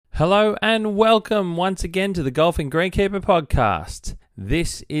Hello and welcome once again to the Golfing Greenkeeper podcast.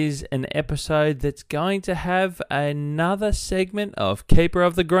 This is an episode that's going to have another segment of Keeper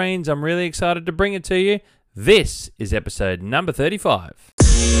of the Greens. I'm really excited to bring it to you. This is episode number 35.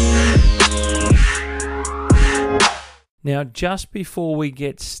 Now, just before we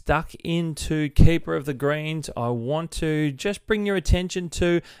get stuck into Keeper of the Greens, I want to just bring your attention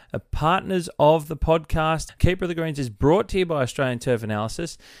to partners of the podcast. Keeper of the Greens is brought to you by Australian Turf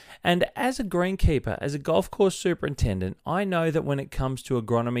Analysis. And as a greenkeeper, as a golf course superintendent, I know that when it comes to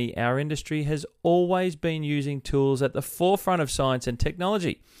agronomy, our industry has always been using tools at the forefront of science and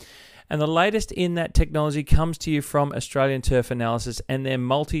technology. And the latest in that technology comes to you from Australian Turf Analysis and their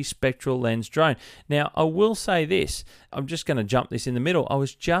multispectral lens drone. Now, I will say this, I'm just going to jump this in the middle. I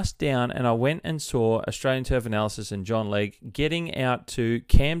was just down and I went and saw Australian Turf Analysis and John League getting out to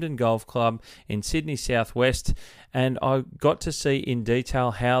Camden Golf Club in Sydney Southwest, and I got to see in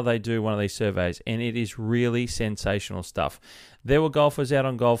detail how they do one of these surveys, and it is really sensational stuff. There were golfers out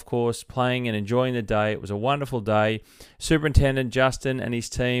on golf course playing and enjoying the day. It was a wonderful day. Superintendent Justin and his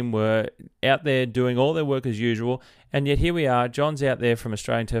team were out there doing all their work as usual, and yet here we are. John's out there from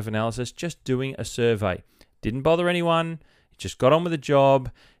Australian Turf Analysis just doing a survey. Didn't bother anyone. Just got on with the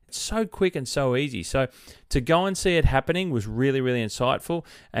job. It's so quick and so easy. So to go and see it happening was really, really insightful,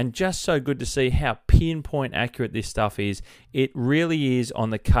 and just so good to see how pinpoint accurate this stuff is. It really is on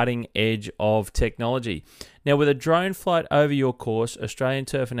the cutting edge of technology. Now, with a drone flight over your course, Australian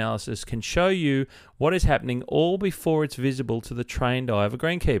Turf Analysis can show you what is happening all before it's visible to the trained eye of a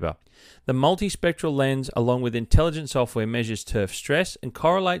greenkeeper. The multispectral lens, along with intelligent software, measures turf stress and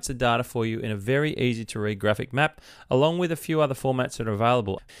correlates the data for you in a very easy-to-read graphic map, along with a few other formats that are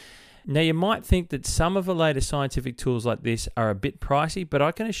available. Now, you might think that some of the latest scientific tools like this are a bit pricey, but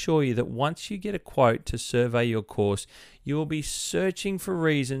I can assure you that once you get a quote to survey your course, you will be searching for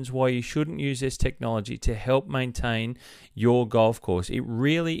reasons why you shouldn't use this technology to help maintain your golf course. It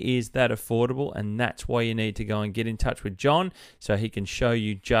really is that affordable, and that's why you need to go and get in touch with John so he can show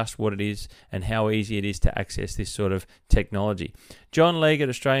you just what it is and how easy it is to access this sort of technology. John League at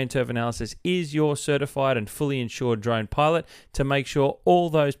Australian Turf Analysis is your certified and fully insured drone pilot to make sure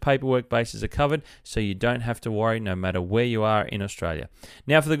all those paperwork bases are covered so you don't have to worry no matter where you are in Australia.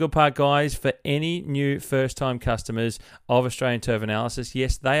 Now for the good part, guys, for any new first-time customers of Australian Turf Analysis,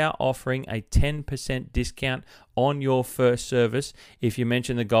 yes, they are offering a 10% discount on your first service if you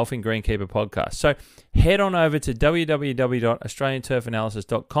mention the Golfing Greenkeeper podcast. So head on over to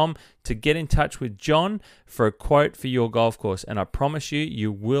www.australianturfanalysis.com to get in touch with John for a quote for your golf course. And I promise you,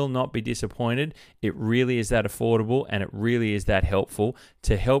 you will not be disappointed. It really is that affordable, and it really is that helpful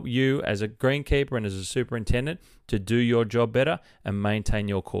to help you as a greenkeeper and as a superintendent to do your job better and maintain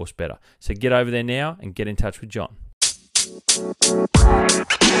your course better. So get over there now and get in touch with John.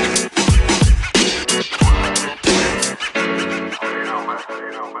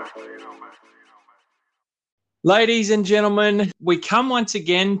 Ladies and gentlemen, we come once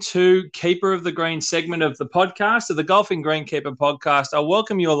again to Keeper of the Green segment of the podcast, of the Golfing Greenkeeper podcast. I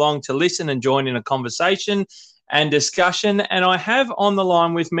welcome you along to listen and join in a conversation and discussion. And I have on the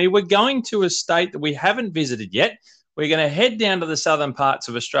line with me, we're going to a state that we haven't visited yet. We're going to head down to the southern parts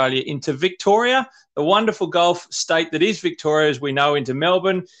of Australia into Victoria, the wonderful golf state that is Victoria, as we know, into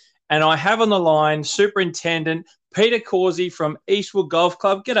Melbourne. And I have on the line Superintendent Peter Cawsey from Eastwood Golf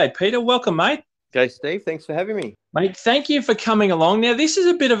Club. G'day, Peter. Welcome, mate. G'day, Steve. Thanks for having me. Mate, thank you for coming along. Now, this is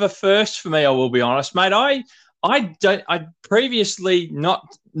a bit of a first for me, I will be honest, mate. I previously,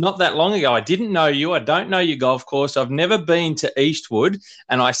 not that long ago, I didn't know you. I don't know your golf course. I've never been to Eastwood,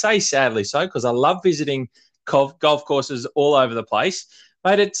 and I say sadly so because I love visiting golf courses all over the place.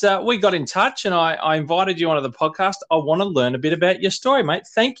 Mate, we got in touch and I invited you onto the podcast. I want to learn a bit about your story, mate.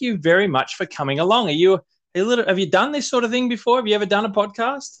 Thank you very much for coming along. Have you done this sort of thing before? Have you ever done a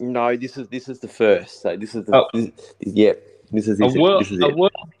podcast? No, this is the first. So this is the this is a world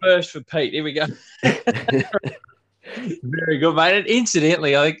first for Pete. Here we go. Very good, mate. And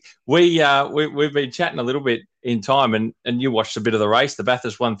incidentally, I think we've been chatting a little bit in time, and you watched a bit of the race, the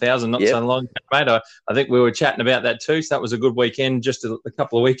Bathurst 1000, not so long ago, mate. I think we were chatting about that too. So that was a good weekend just a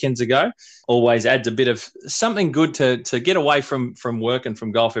couple of weekends ago. Always adds a bit of something good to get away from work and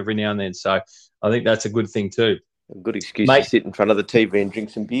from golf every now and then. So I think that's a good thing too. A good excuse to sit in front of the TV and drink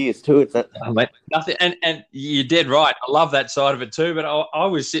some beers too, isn't it? Oh, mate, nothing, and you're dead right. I love that side of it too. But I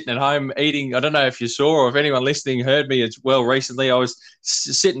was sitting at home eating. I don't know if you saw or if anyone listening heard me as well recently. I was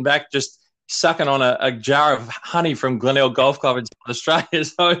sitting back just sucking on a jar of honey from Glenelg Golf Club in South Australia.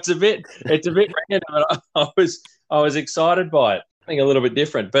 So it's a bit random. But I was excited by it. Something a little bit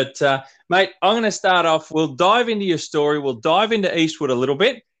different. But mate, I'm going to start off. We'll dive into your story. We'll dive into Eastwood a little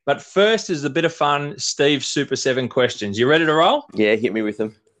bit. But first is a bit of fun, Steve's Super 7 questions. You ready to roll? Yeah, hit me with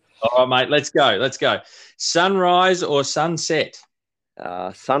them. All right, mate, let's go. Sunrise or sunset?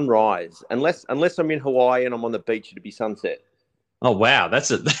 Sunrise. Unless I'm in Hawaii and I'm on the beach, it'd be sunset. Oh, wow.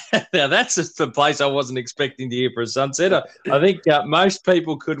 Now, that's just the place I wasn't expecting to hear for a sunset. I think most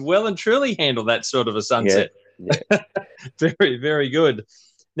people could well and truly handle that sort of a sunset. Yeah. Very, very good.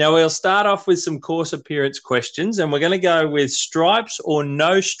 Now, we'll start off with some course appearance questions, and we're going to go with stripes or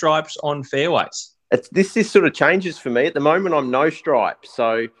no stripes on fairways. This sort of changes for me. At the moment, I'm no stripes,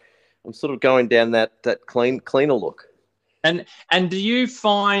 so I'm sort of going down that cleaner look. And do you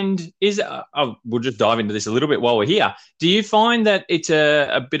find we'll just dive into this a little bit while we're here. Do you find that it's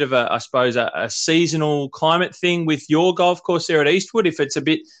a bit of a seasonal climate thing with your golf course there at Eastwood? If it's a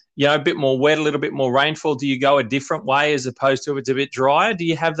bit more wet, a little bit more rainfall, do you go a different way as opposed to if it's a bit drier? Do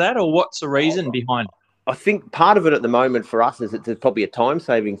you have that, or what's the reason behind it? I think part of it at the moment for us is it's probably a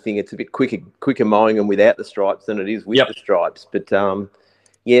time-saving thing. It's a bit quicker mowing them without the stripes than it is with the stripes. But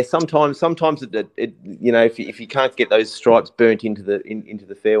yeah, sometimes it if you can't get those stripes burnt into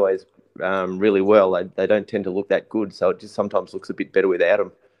the fairways really well, they don't tend to look that good. So it just sometimes looks a bit better without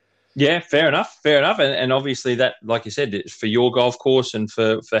them. Yeah, fair enough. And obviously that, like you said, it's for your golf course and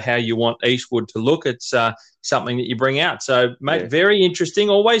for how you want Eastwood to look. It's something that you bring out. So, mate, very interesting.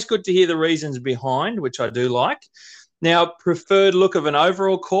 Always good to hear the reasons behind, which I do like. Now, preferred look of an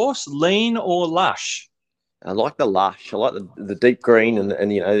overall course, lean or lush? I like the lush. I like the deep green and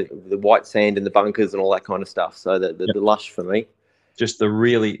the white sand in the bunkers and all that kind of stuff. So the lush for me. Just the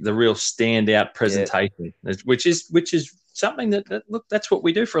real standout presentation, which is something that look, that's what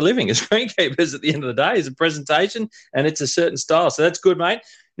we do for a living as greenkeepers at the end of the day, is a presentation, and it's a certain style. So that's good, mate.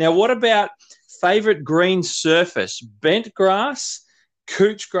 Now, what about favourite green surface? Bent grass,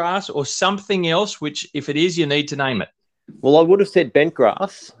 couch grass, or something else, which if it is, you need to name it? Well, I would have said bent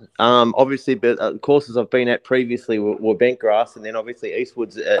grass. Obviously, but courses I've been at previously were bent grass, and then obviously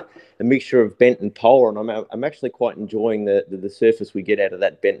Eastwood's a mixture of bent and polar, and I'm actually quite enjoying the surface we get out of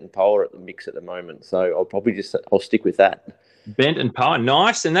that bent and polar at the mix at the moment. So I'll stick with that. Bent and polar,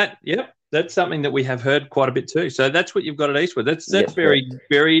 nice, and that's something that we have heard quite a bit too. So that's what you've got at Eastwood. That's very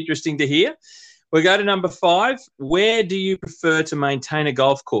very interesting to hear. We go to number 5. Where do you prefer to maintain a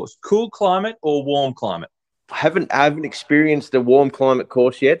golf course? Cool climate or warm climate? I haven't experienced a warm climate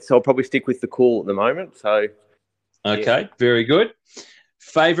course yet, so I'll probably stick with the cool at the moment. So, okay, very good.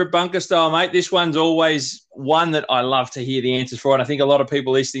 Favorite bunker style, mate? This one's always one that I love to hear the answers for, and I think a lot of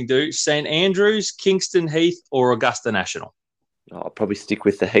people listening do. St Andrews, Kingston Heath, or Augusta National? I'll probably stick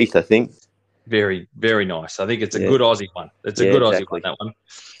with the Heath, I think. Very, very nice. I think it's a good Aussie one. It's a good Aussie one, that one.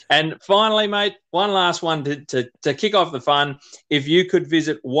 And finally, mate, one last one to kick off the fun. If you could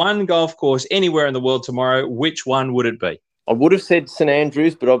visit one golf course anywhere in the world tomorrow, which one would it be? I would have said St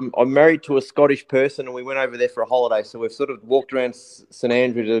Andrews, but I'm married to a Scottish person, and we went over there for a holiday, so we've sort of walked around St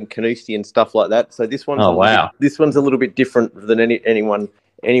Andrews and Cawsey and stuff like that. So this one's this one's a little bit different than anyone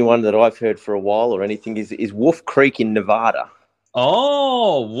that I've heard for a while or anything. Is Wolf Creek in Nevada?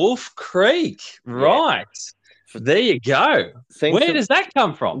 Oh, Wolf Creek, right. There you go. Where does that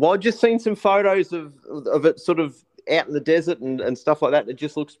come from? Well, I've just seen some photos of it sort of out in the desert and stuff like that. It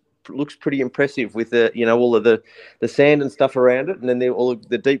just looks pretty impressive with all of the sand and stuff around it, and then all of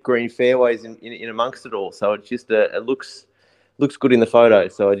the deep green fairways in amongst it all. So it's just it looks good in the photo.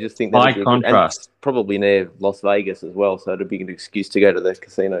 So I just think high contrast. And probably near Las Vegas as well. So it'd be an excuse to go to the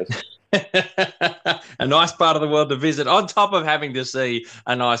casinos. A nice part of the world to visit, on top of having to see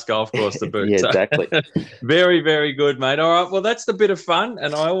a nice golf course to boot. Yeah, exactly. Very, very good, mate. All right, well, that's the bit of fun,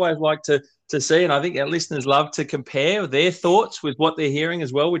 and I always like to see, and I think our listeners love to compare their thoughts with what they're hearing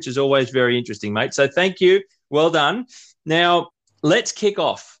as well, which is always very interesting, mate. So thank you. Well done. Now, let's kick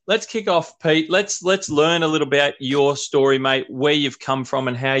off. Pete. Let's learn a little about your story, mate, where you've come from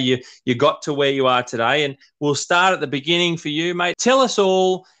and how you got to where you are today. And we'll start at the beginning for you, mate. Tell us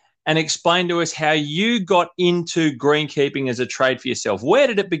all and explain to us how you got into greenkeeping as a trade for yourself. Where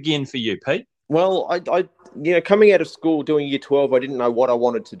did it begin for you, Pete? Well, I coming out of school doing year 12, I didn't know what I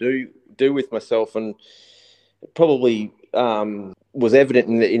wanted to do with myself, and it probably was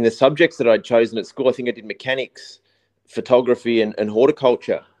evident in the subjects that I'd chosen at school. I think I did mechanics, photography, and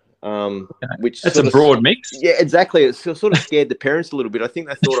horticulture. Which that's a broad mix. Yeah, exactly. It sort of scared the parents a little bit. I think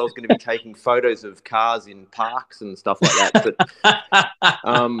they thought I was going to be taking photos of cars in parks and stuff like that. But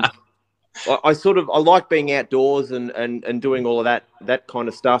I like being outdoors and doing all of that kind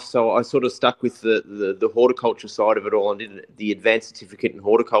of stuff. So I sort of stuck with the horticulture side of it all and did the advanced certificate in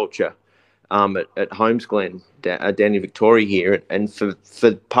horticulture at Holmesglen down in Victoria here. And for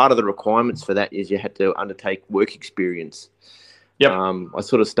part of the requirements for that is you had to undertake work experience. Yep. I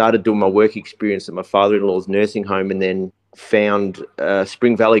sort of started doing my work experience at my father-in-law's nursing home, and then found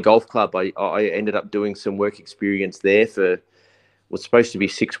Spring Valley Golf Club. I ended up doing some work experience there for was supposed to be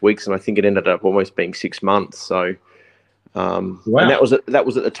 6 weeks, and I think it ended up almost being 6 months. So, Wow. and that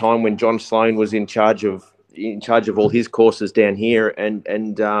was at the time when John Sloan was in charge of all his courses down here, and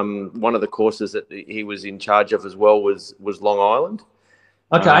one of the courses that he was in charge of as well was Long Island.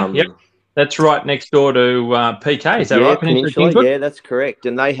 Okay. Yep. That's right next door to PK. Is that right? Peninsula. Yeah, that's correct.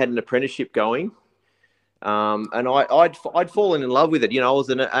 And they had an apprenticeship going. And I'd fallen in love with it. You know, I was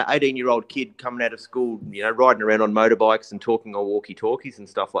an 18-year-old kid coming out of school, you know, riding around on motorbikes and talking on walkie-talkies and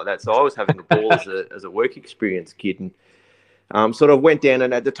stuff like that. So I was having a ball as a work experience kid. And sort of went down,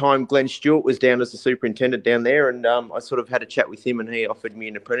 and at the time Glenn Stewart was down as the superintendent down there, and I sort of had a chat with him, and he offered me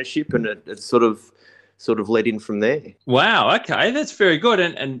an apprenticeship, and it sort of led in from there. Wow. Okay, that's very good.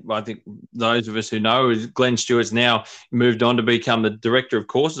 And I think those of us who know, Glenn Stewart's now moved on to become the director of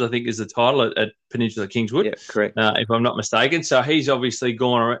courses, I think is the title at Peninsula Kingswood. Yeah, correct. If I'm not mistaken. So he's obviously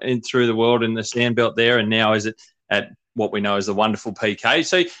gone in through the world in the sandbelt there, and now is at what we know as the wonderful PK.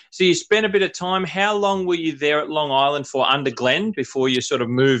 So you spent a bit of time. How long were you there at Long Island for under Glenn before you sort of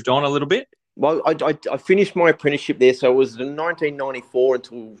moved on a little bit? Well, I finished my apprenticeship there, so it was in 1994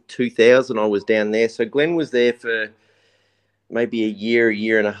 until 2000 I was down there. So Glenn was there for maybe a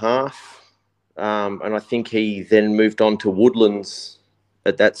year and a half, and I think he then moved on to Woodlands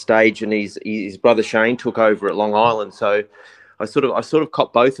at that stage, and his brother Shane took over at Long Island. So I sort of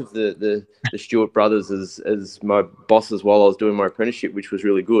caught both of the Stewart brothers as my bosses while I was doing my apprenticeship, which was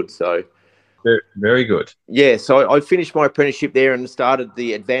really good. So. Very, very good. Yeah, so I finished my apprenticeship there and started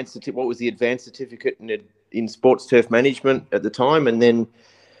the advanced certificate in sports turf management at the time, and then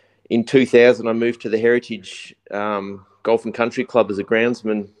in 2000 I moved to the Heritage Golf and Country Club as a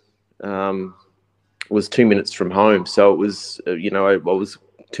groundsman. Was 2 minutes from home, so it was I was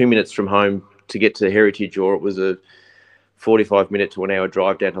 2 minutes from home to get to Heritage, or it was a 45-minute to an hour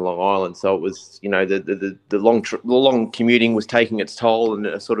drive down to Long Island. So it was, the long commuting was taking its toll, and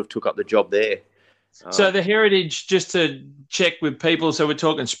it sort of took up the job there. So the Heritage, just to check with people, so we're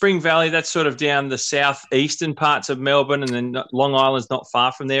talking Spring Valley, that's sort of down the southeastern parts of Melbourne, and then Long Island's not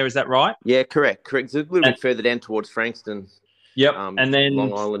far from there. Is that right? Yeah, correct. It's a little bit further down towards Frankston. Yep. And then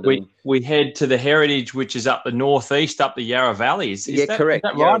Long Island we head to the Heritage, which is up the northeast, up the Yarra Valley. Is that, correct.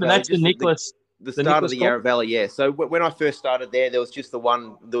 Is that right? And that's the Nicholas. The start of the Yarra Valley, yeah. So when I first started there was just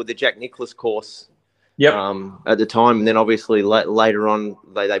the Jack Nicklaus course. Yep. At the time, and then obviously later on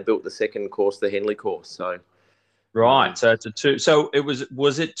they built the second course, the Henley course. So. Right. So it's a two. So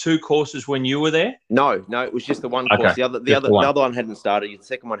was it two courses when you were there? No, it was just the one course. Okay. The other one hadn't started. The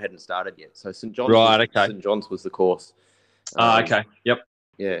second one hadn't started yet. So St John's. Right. Okay. St John's was the course. Okay. Yep.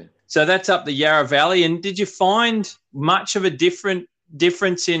 Yeah. So that's up the Yarra Valley. And did you find much of a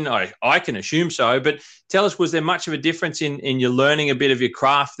difference in, I can assume so, but tell us, was there much of a difference in your learning a bit of your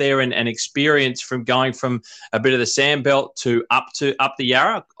craft there and experience from going from a bit of the sandbelt to up the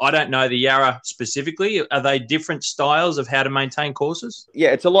Yarra? I don't know the Yarra specifically. Are they different styles of how to maintain courses?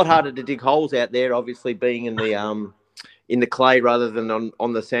 Yeah, it's a lot harder to dig holes out there, obviously being in the clay rather than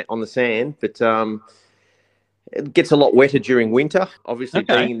on the sand, but it gets a lot wetter during winter. Obviously,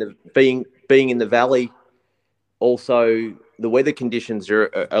 okay. being in the valley, also the weather conditions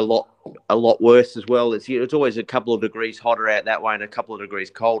are a lot worse as well. It's always a couple of degrees hotter out that way and a couple of degrees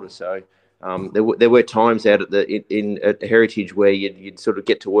colder. So there were times out at Heritage where you'd sort of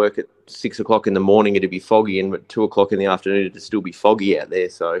get to work at 6 o'clock in the morning, it'd be foggy, and at 2 o'clock in the afternoon it'd still be foggy out there.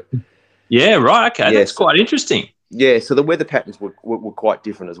 So yeah, right. Okay, that's quite interesting. Yeah, so the weather patterns were quite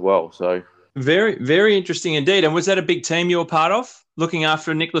different as well. So very, very interesting indeed. And was that a big team you were part of, looking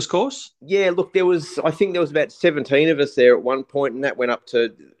after a Nicholas course? Yeah, look, I think there was about 17 of us there at one point, and that went up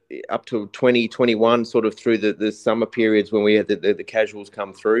to 20, 21, sort of through the summer periods when we had the casuals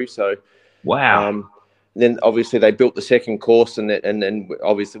come through. So, wow. Then obviously they built the second course, and then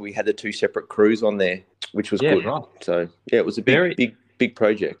obviously we had the two separate crews on there, which was good. Right. So yeah, it was a big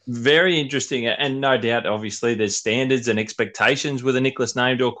project. Very interesting, and no doubt, obviously, there's standards and expectations with a Nicholas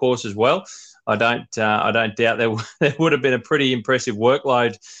name to a course as well. I don't doubt there would have been a pretty impressive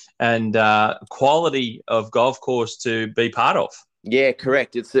workload and quality of golf course to be part of. Yeah,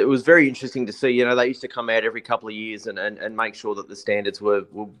 correct. It was very interesting to see. They used to come out every couple of years and make sure that the standards were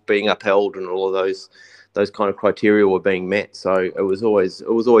being upheld and all of those kind of criteria were being met. So it was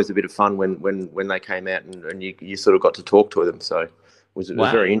always a bit of fun when they came out and you sort of got to talk to them. So it was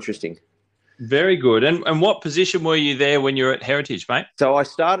very interesting. Very good. And what position were you there when you were at Heritage, mate? So I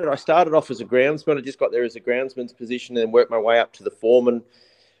started off as a groundsman. I just got there as a groundsman's position and worked my way up to the foreman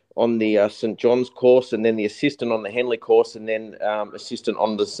on the St John's course, and then the assistant on the Henley course, and then assistant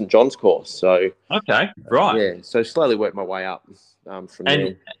on the St John's course. So Okay, right. yeah, so slowly worked my way up from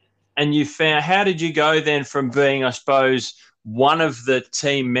there. And you found, how did you go then from being, I suppose, one of the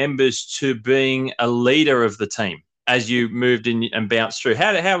team members to being a leader of the team as you moved in and bounced through?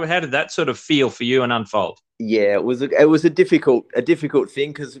 How did that sort of feel for you and unfold? Yeah, it was a difficult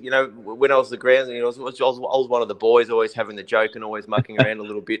thing because, you know, when I was the grounds, you know, I was one of the boys, always having the joke and always mucking around a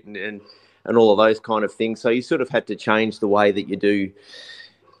little bit and all of those kind of things. So you sort of had to change the way that you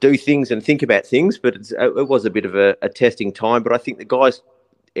do things and think about things. But it was a bit of a testing time. But I think the guys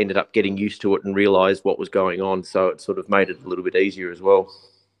ended up getting used to it and realised what was going on. So it sort of made it a little bit easier as well.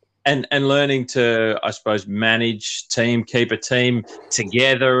 And learning to, I suppose, manage team, keep a team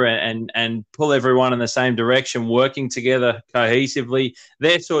together and pull everyone in the same direction, working together cohesively.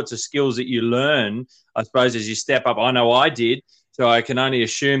 They're sorts of skills that you learn, I suppose, as you step up. I know I did, so I can only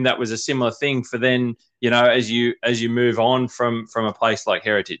assume that was a similar thing for then, you know, as you move on from a place like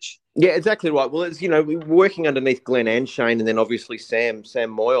Heritage. Yeah, exactly right. Well, it's, you know, working underneath Glenn and Shane, and then obviously Sam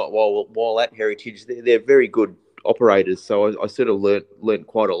Moyle while at Heritage, they're very good operators. So I sort of learnt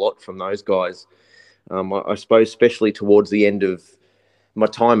quite a lot from those guys. I suppose, especially towards the end of my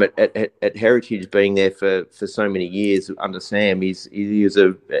time at Heritage, being there for so many years under Sam, he is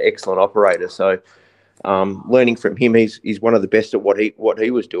an excellent operator. So learning from him, he's one of the best at what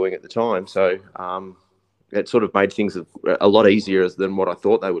he was doing at the time. So it sort of made things a lot easier than what I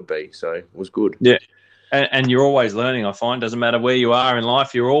thought they would be. So it was good. Yeah, and you're always learning. I find, doesn't matter where you are in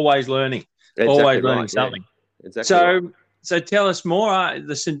life, you're always learning. Exactly always learning right, something. Yeah. Exactly. So tell us more.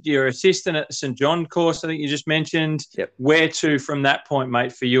 Your assistant at the St John course, I think you just mentioned. Yep. Where to from that point,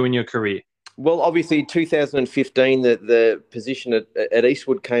 mate, for you and your career? Well, obviously, 2015, the position at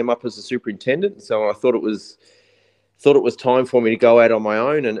Eastwood came up as a superintendent. So I thought it was time for me to go out on my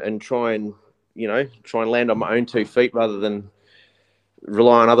own and try and land on my own 2 feet rather than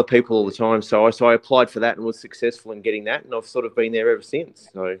rely on other people all the time. So I applied for that and was successful in getting that, and I've sort of been there ever since.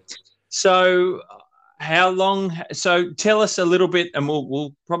 So how long? So tell us a little bit, and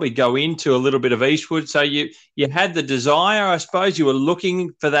we'll probably go into a little bit of Eastwood. So you had the desire, I suppose. You were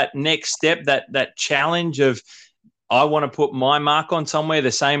looking for that next step, that challenge of, I want to put my mark on somewhere,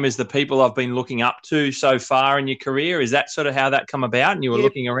 the same as the people I've been looking up to so far in your career. Is that sort of how that come about? And you were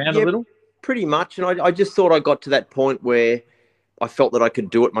looking around a little? Pretty much. And I just thought I got to that point where I felt that I could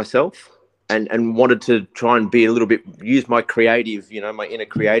do it myself and wanted to try and be a little bit, use my creative, my inner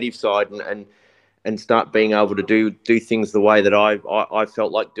creative side and start being able to do things the way that I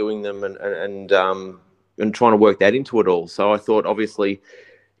felt like doing them and trying to work that into it all. So I thought, obviously,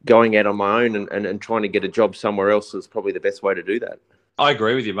 going out on my own and trying to get a job somewhere else is probably the best way to do that. I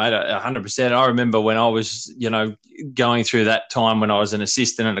agree with you, mate, 100%. I remember when I was, going through that time when I was an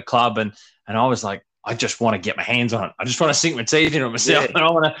assistant at a club and I was like, I just want to get my hands on it. I just want to sink my teeth into it myself. Yeah.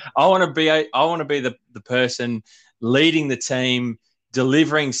 And I want to be the person leading the team,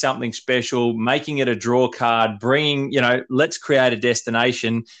 delivering something special, making it a draw card, bringing, let's create a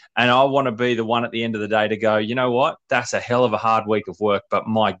destination. And I want to be the one at the end of the day to go, you know what? That's a hell of a hard week of work, but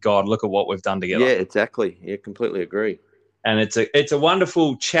my God, look at what we've done together. Yeah, exactly. Yeah, completely agree. And it's a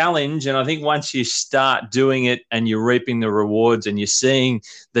wonderful challenge. And I think once you start doing it and you're reaping the rewards and you're seeing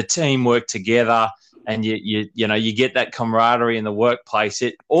the team work together and you get that camaraderie in the workplace,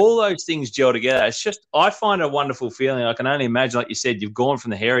 all those things gel together. It's just, I find a wonderful feeling. I can only imagine, like you said, you've gone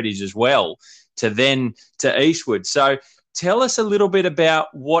from the Heritage as well to Eastwood. So tell us a little bit about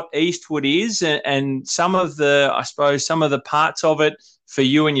what Eastwood is and some of the parts of it for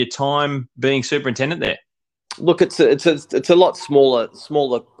you and your time being superintendent there. Look, it's a lot smaller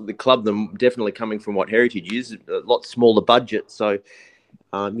the club than definitely coming from what Heritage is. A lot smaller budget, so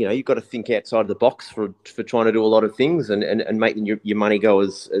you've got to think outside the box for trying to do a lot of things and making your money go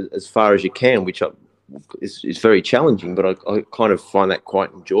as far as you can, which is very challenging. But I kind of find that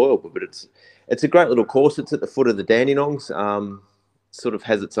quite enjoyable. But it's a great little course. It's at the foot of the Dandenongs. Sort of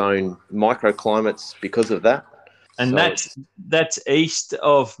has its own microclimates because of that. And so that's east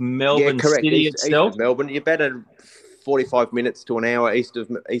of Melbourne City itself? East of Melbourne. You're about 45 minutes to an hour east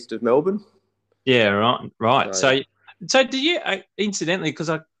of Melbourne. Yeah, right. So do you, incidentally, because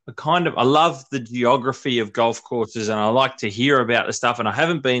I love the geography of golf courses and I like to hear about the stuff, and I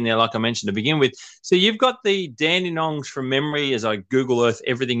haven't been there, like I mentioned to begin with. So you've got the Dandenongs from memory, as I Google Earth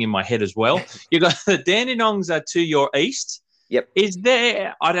everything in my head as well. You've got the Dandenongs are to your east. Yep. Is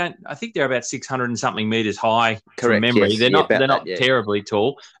there? I think they're about 600 and something meters high. Correct. From memory. Yes. They're not terribly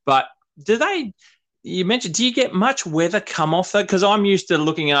tall, but do they? You mentioned, do you get much weather come off that? Because I'm used to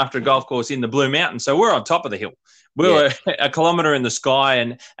looking after a golf course in the Blue Mountains, so we're on top of the hill. we were a kilometre in the sky,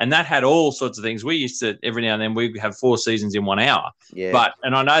 and that had all sorts of things. We used to, every now and then, we have 4 seasons in 1 hour. Yeah.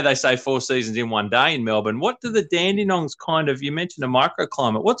 And I know they say 4 seasons in 1 day in Melbourne. What do the Dandenongs kind of, you mentioned a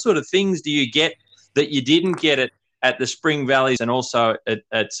microclimate, what sort of things do you get that you didn't get at the Spring Valleys and also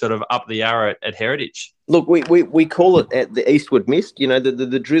at sort of up the Yarra at Heritage? Look, we call it at the Eastwood mist. You know,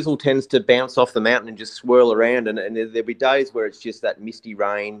 the drizzle tends to bounce off the mountain and just swirl around, and there'll be days where it's just that misty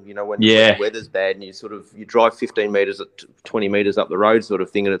rain, you know, when the weather's bad, and you drive 15 metres, 20 metres up the road sort of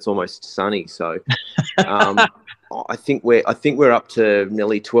thing, and it's almost sunny. So I think we're up to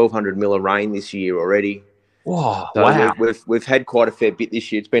nearly 1,200 mil of rain this year already. Whoa, so wow. We've had quite a fair bit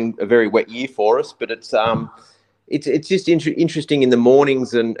this year. It's been a very wet year for us, but it's just interesting in the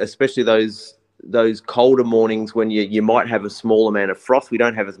mornings, and especially those colder mornings when you might have a small amount of frost. We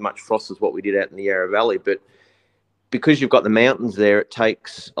don't have as much frost as what we did out in the Yarra Valley, but because you've got the mountains there, it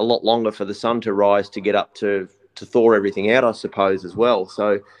takes a lot longer for the sun to rise to get up to thaw everything out, I suppose, as well.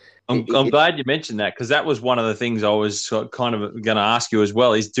 So I'm glad you mentioned that, because that was one of the things I was kind of going to ask you as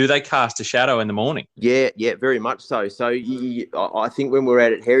well, is do they cast a shadow in the morning? Yeah, very much so. So I think when we were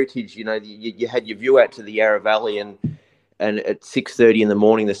out at Heritage, you know, you had your view out to the Yarra Valley, and at 6:30 in the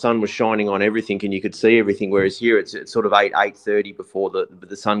morning, the sun was shining on everything, and you could see everything. Whereas here, it's sort of 8:30 before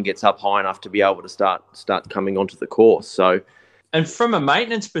the sun gets up high enough to be able to start coming onto the course. So, and from a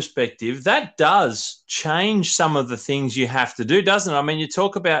maintenance perspective, that does change some of the things you have to do, doesn't it? I mean, you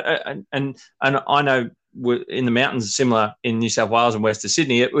talk about and I know in the mountains, similar in New South Wales and Western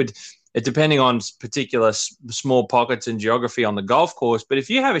Sydney, it depending on particular small pockets and geography on the golf course. But if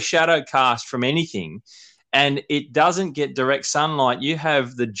you have a shadow cast from anything, and it doesn't get direct sunlight, you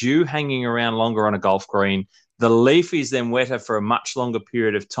have the dew hanging around longer on a golf green. The leaf is then wetter for a much longer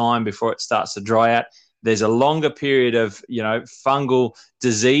period of time before it starts to dry out. There's a longer period of, you know, fungal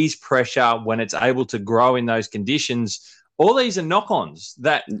disease pressure when it's able to grow in those conditions. All these are knock-ons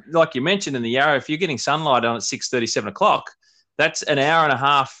that, like you mentioned in the Yarra, if you're getting sunlight on at 6:30, 7 o'clock, that's an hour and a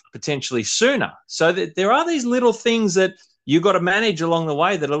half potentially sooner. So there are these little things that you've got to manage along the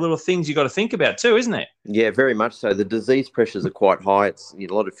way that are little things you've got to think about too, isn't it? Yeah, very much so. The disease pressures are quite high. It's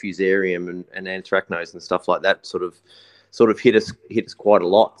a lot of fusarium and anthracnose and stuff like that sort of hit us quite a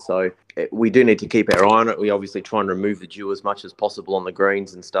lot. So we do need to keep our eye on it. We obviously try and remove the dew as much as possible on the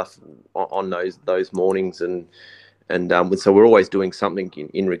greens and stuff on those mornings, and so we're always doing something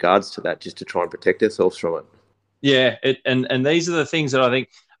in regards to that, just to try and protect ourselves from it. Yeah, and these are the things that I think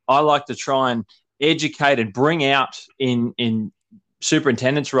I like to try and educate and bring out in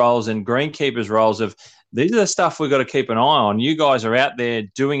superintendents' roles and greenkeepers' roles of, these are the stuff we've got to keep an eye on. You guys are out there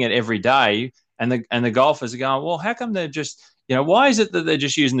doing it every day, and the golfers are going, well, how come they're just, you know, why is it that they're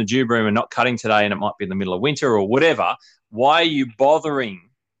just using the dew broom and not cutting today, and it might be in the middle of winter or whatever? Why are you bothering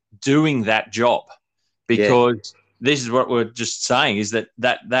doing that job? Because this is what we're just saying, is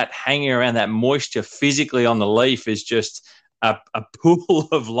that hanging around, that moisture physically on the leaf is just a pool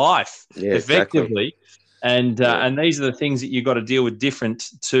of life, effectively. Exactly. And these are the things that you've got to deal with, different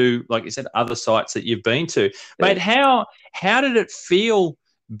to, like you said, other sites that you've been to. Mate, how did it feel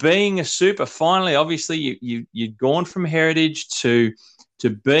being a super? Finally, obviously, you'd gone from Heritage to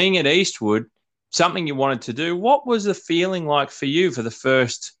being at Eastwood, something you wanted to do. What was the feeling like for you for the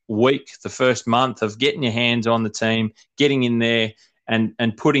first week, the first month of getting your hands on the team, getting in there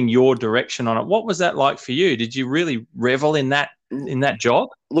and putting your direction on it? What was that like for you? Did you really revel in that job?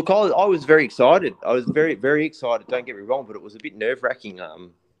 Look, I was very excited. I was very, very excited. Don't get me wrong, but it was a bit nerve-wracking,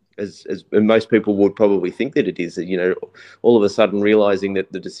 as most people would probably think that it is. You know, all of a sudden realising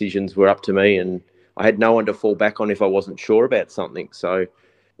that the decisions were up to me, and I had no one to fall back on if I wasn't sure about something. So,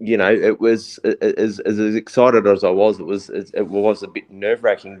 you know, it was as excited as I was. It was a bit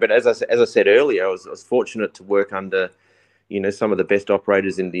nerve-wracking. But as I said earlier, I was fortunate to work under, you know, some of the best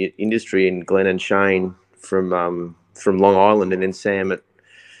operators in the industry, in Glenn and Shane from Long Island, and then Sam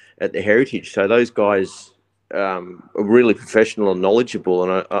at the Heritage. So those guys are really professional and knowledgeable,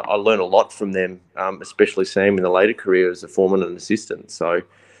 and I learned a lot from them, especially Sam in the later career as a foreman and assistant. So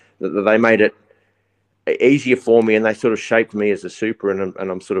they made it easier for me, and they sort of shaped me as a super, and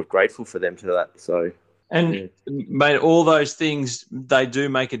I'm sort of grateful for them for that. So. And, mate, all those things, they do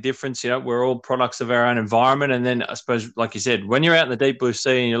make a difference. You know, we're all products of our own environment. And then I suppose, like you said, when you're out in the deep blue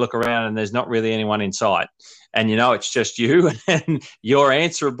sea and you look around and there's not really anyone in sight, and you know it's just you, and you're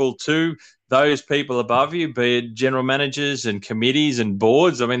answerable to those people above you, be it general managers and committees and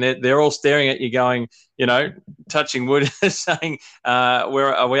boards. I mean, they're all staring at you going, you know, touching wood, saying,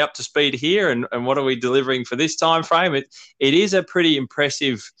 are we up to speed here? And what are we delivering for this time frame? It is a pretty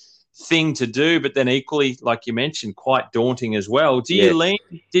impressive thing to do, but then equally, like you mentioned, quite daunting as well. Did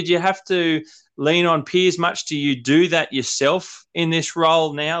you have to lean on peers much? Do you do that yourself in this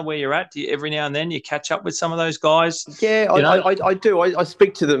role now where you're at? Do you, every now and then you catch up with some of those guys? Yeah, I do. I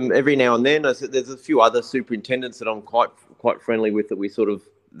speak to them every now and then. There's a few other superintendents that I'm quite friendly with, that we sort of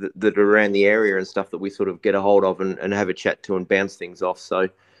that are around the area and stuff, that we sort of get a hold of and have a chat to and bounce things off. So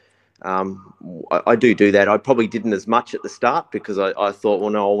I do that. I probably didn't as much at the start, because I thought,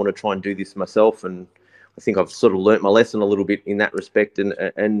 well, no, I want to try and do this myself, and I think I've sort of learnt my lesson a little bit in that respect, and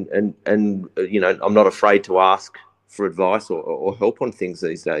you know, I'm not afraid to ask for advice or help on things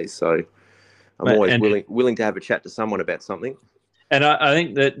these days. So I'm always willing to have a chat to someone about something. And I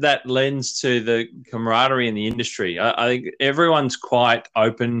think that lends to the camaraderie in the industry. I think everyone's quite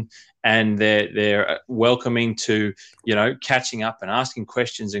open, and they're welcoming to, you know, catching up and asking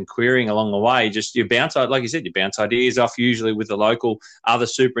questions and querying along the way. Just you bounce, like you said, you bounce ideas off usually with the local other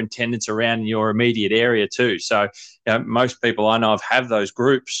superintendents around your immediate area too. So, you know, most people I know have those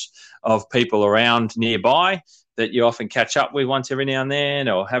groups of people around nearby that you often catch up with once every now and then,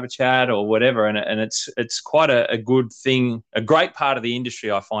 or have a chat or whatever. And it's quite a good thing. A great part of the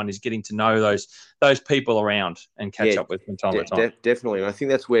industry, I find, is getting to know those people around and catch up with from time to time. Definitely. And I think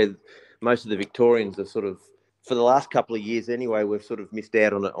that's where most of the Victorians are sort of, for the last couple of years anyway, we've sort of missed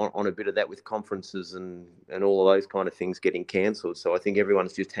out on a bit of that, with conferences and all of those kind of things getting cancelled. So I think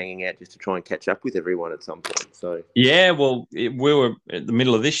everyone's just hanging out just to try and catch up with everyone at some point. So yeah, well, we were at the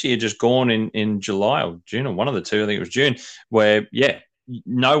middle of this year, just gone in July or June, or one of the two, I think it was June, where,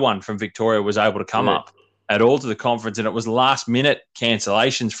 no one from Victoria was able to come up at all to the conference, and it was last minute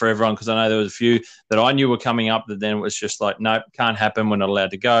cancellations for everyone, because I know there was a few that I knew were coming up, but then it was just like, nope, can't happen, we're not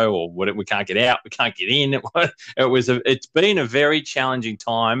allowed to go, or we can't get out, we can't get in. It's been a very challenging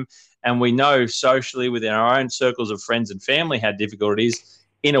time, and we know socially within our own circles of friends and family how difficult it is.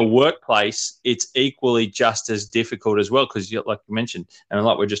 In a workplace, it's equally just as difficult as well, because, like you mentioned, and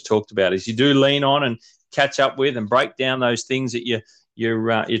like we just talked about, is you do lean on and catch up with and break down those things that you're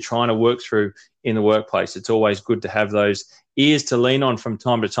trying to work through in the workplace. It's always good to have those ears to lean on from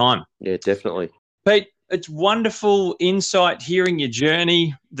time to time. Yeah, definitely. Pete, it's wonderful insight hearing your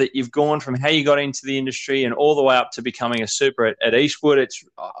journey, that you've gone from how you got into the industry and all the way up to becoming a super at Eastwood.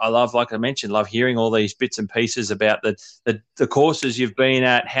 I love, like I mentioned, love hearing all these bits and pieces about the courses you've been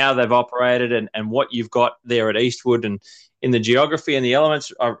at, how they've operated, and what you've got there at Eastwood, and in the geography and the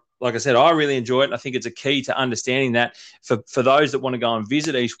elements. Like I said, I really enjoy it, and I think it's a key to understanding that for those that want to go and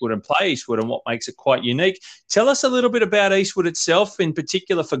visit Eastwood and play Eastwood, and what makes it quite unique. Tell us a little bit about Eastwood itself, in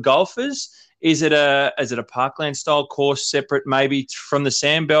particular for golfers. Is it a parkland style course, separate maybe from the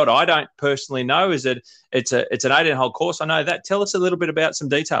Sandbelt? I don't personally know. It's an 18-hole course. I know that. Tell us a little bit about some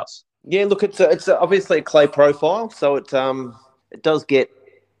details. Yeah, look, it's obviously a clay profile, so it does get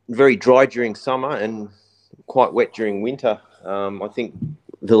very dry during summer and quite wet during winter. I think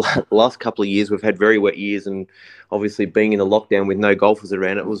the last couple of years we've had very wet years, and obviously being in a lockdown with no golfers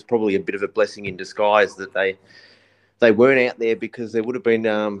around, it was probably a bit of a blessing in disguise that they weren't out there, because there would have been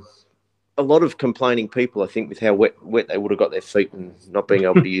a lot of complaining people, I think, with how wet they would have got their feet and not being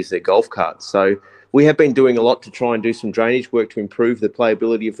able to use their golf carts. So we have been doing a lot to try and do some drainage work to improve the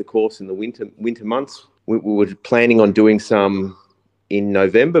playability of the course in the winter months. We were planning on doing some in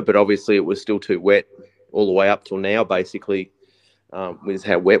November, but obviously it was still too wet all the way up till now, basically. With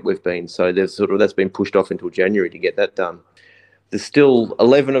how wet we've been. So that's been pushed off until January to get that done. There's still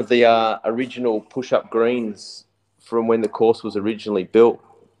 11 of the original push-up greens from when the course was originally built.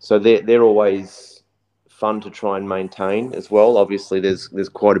 So they're always fun to try and maintain as well. Obviously, there's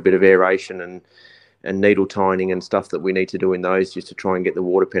quite a bit of aeration and needle tining and stuff that we need to do in those, just to try and get the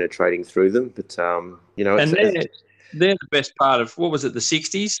water penetrating through them. But, they're the best part of, what was it, the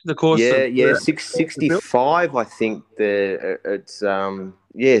 60s, the course? Yeah, 65, I think. It's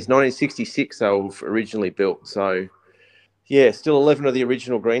 1966 they were originally built. So, yeah, still 11 of the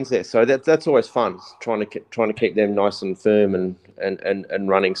original greens there. So that's always fun, trying to keep them nice and firm and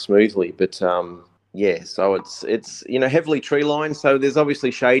running smoothly. But, so it's heavily tree lined. So there's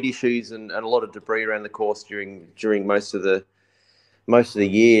obviously shade issues and a lot of debris around the course during most of the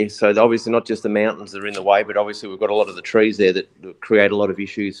year. So obviously not just the mountains that are in the way, but obviously we've got a lot of the trees there that create a lot of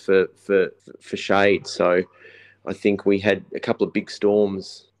issues for shade. So I think we had a couple of big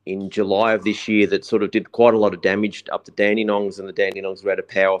storms in July of this year that sort of did quite a lot of damage up the Dandenongs, and the Dandenongs were out of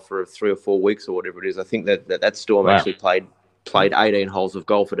power for 3 or 4 weeks or whatever it is. I think that storm actually played 18 holes of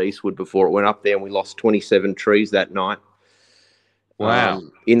golf at Eastwood before it went up there, and we lost 27 trees that night. Wow.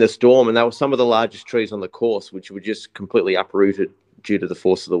 In the storm, and they were some of the largest trees on the course, which were just completely uprooted due to the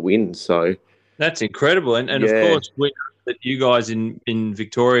force of the wind. So that's incredible. And of course, that you guys in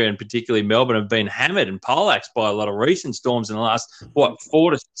Victoria and particularly Melbourne have been hammered and poleaxed by a lot of recent storms in the last, 4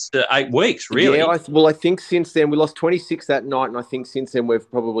 to 8 weeks, really? Yeah, I think since then we lost 26 that night, and I think since then we've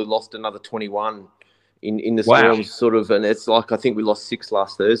probably lost another 21 in the storms, sort of, and it's like I think we lost 6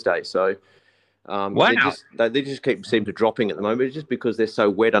 last Thursday. So they just seem to dropping at the moment. It's just because they're so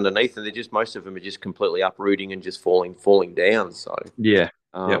wet underneath, and most of them are just completely uprooting and just falling down. So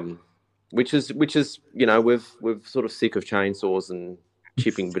which is we're sort of sick of chainsaws and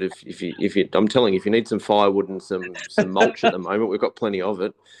chipping. But if you I'm telling you, if you need some firewood and some mulch at the moment, we've got plenty of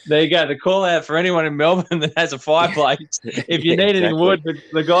it. There you go. The call out for anyone in Melbourne that has a fireplace. If you need any wood,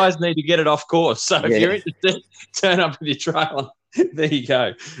 the guys need to get it off course. So if you're interested, turn up with your trailer. There you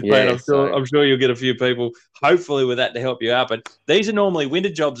go. Yeah, mate, I'm sure you'll get a few people, hopefully, with that to help you out. But these are normally winter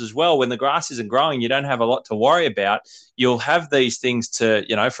jobs as well. When the grass isn't growing, you don't have a lot to worry about. You'll have these things to,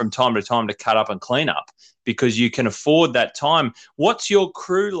 from time to time to cut up and clean up because you can afford that time. What's your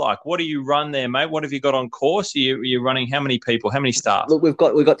crew like? What do you run there, mate? What have you got on course? Are you running how many people? How many staff? Look, we've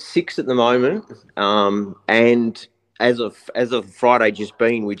got 6 at the moment, and as of Friday just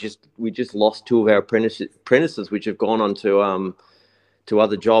been, we just lost 2 of our apprentices, which have gone on to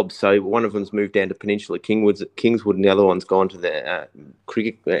other jobs. So one of them's moved down to Peninsula Kingswood, and the other one's gone to the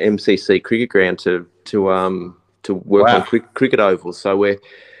MCC cricket ground to work on cricket ovals. So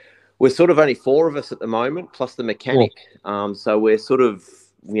we're sort of only 4 of us at the moment, plus the mechanic. So we're sort of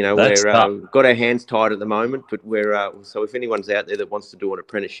we've got our hands tied at the moment, but so if anyone's out there that wants to do an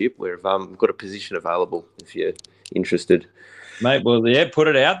apprenticeship, we've got a position available if you're interested. Mate, well, put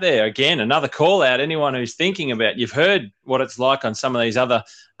it out there. Again, another call out. Anyone who's thinking about, you've heard what it's like on some of these other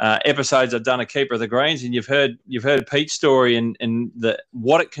episodes I've done of Keeper of the Greens, and you've heard Pete's story and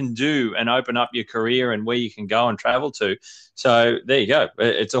what it can do and open up your career and where you can go and travel to. So there you go.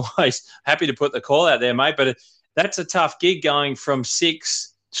 It's always happy to put the call out there, mate, but that's a tough gig going from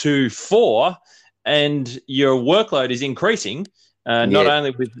 6 to 4, and your workload is increasing. Not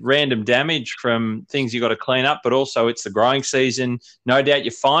only with random damage from things you got to clean up, but also it's the growing season. No doubt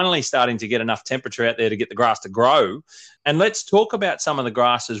you're finally starting to get enough temperature out there to get the grass to grow. And let's talk about some of the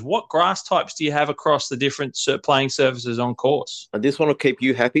grasses. What grass types do you have across the different playing surfaces on course? This one will keep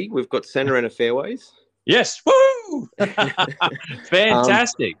you happy. We've got centre and fairways. Yes. Woo!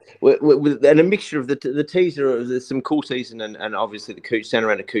 Fantastic. And a mixture of the tees, there's some cool tees and obviously the Cooch, centre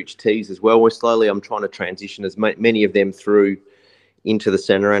and Cooch tees as well. I'm trying to transition as many of them through into the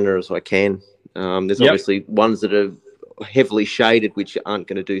centre as I can. There's obviously ones that are heavily shaded which aren't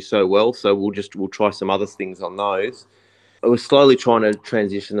going to do so well, so we'll try some other things on those. We're slowly trying to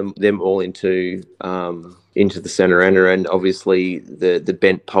transition them all into the centre and obviously the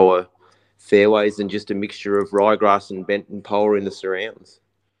bent poa fairways and just a mixture of ryegrass and bent and poa in the surrounds.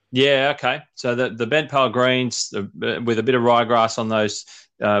 Yeah, okay. So the bent poa greens with a bit of ryegrass on those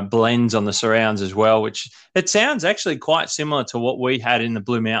blends on the surrounds as well, which it sounds actually quite similar to what we had in the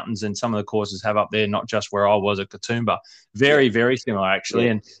Blue Mountains and some of the courses have up there, not just where I was at Katoomba. Very, very similar actually,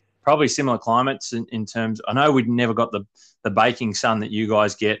 and probably similar climates in terms. I know we'd never got the baking sun that you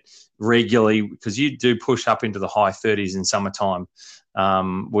guys get regularly because you do push up into the high 30s in summertime.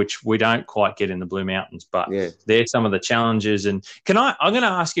 Which we don't quite get in the Blue Mountains, but they're some of the challenges. And I'm going to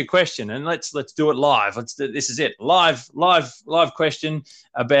ask you a question, and let's do it live. This is it, live question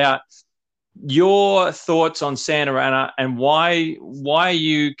about your thoughts on Santa Ana and why are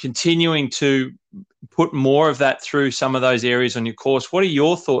you continuing to put more of that through some of those areas on your course? What are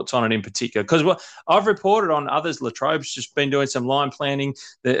your thoughts on it in particular? Because I've reported on others. Latrobe's just been doing some line planting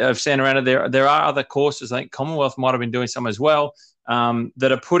of Santa Ana. There are other courses. I think Commonwealth might have been doing some as well.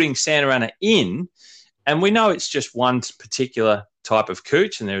 That are putting Santa Ana in, and we know it's just one particular type of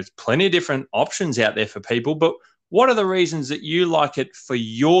cooch, and there's plenty of different options out there for people, but what are the reasons that you like it for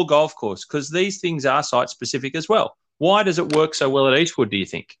your golf course? Because these things are site-specific as well. Why does it work so well at Eastwood, do you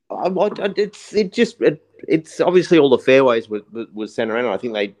think? It's obviously all the fairways with Santa Ana. I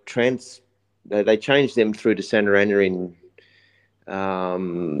think they changed them through to Santa Ana in, I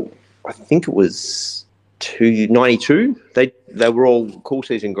think it was 92. They were all cool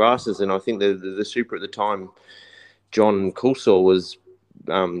season grasses, and I think the super at the time, John Coulsaw, was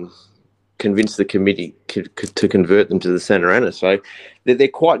convinced the committee to convert them to the Santa Ana. So they're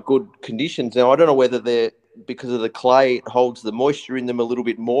quite good conditions. Now I don't know whether they're because of the clay, it holds the moisture in them a little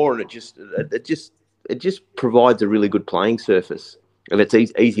bit more, and it just provides a really good playing surface, and it's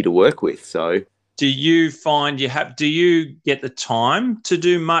easy to work with. So do you find do you get the time to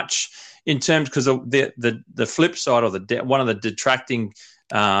do much in terms, because the flip side or one of the detracting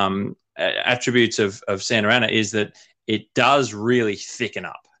attributes of Santa Ana is that it does really thicken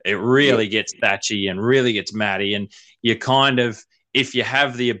up. it really gets thatchy and really gets matty. And you kind of, if you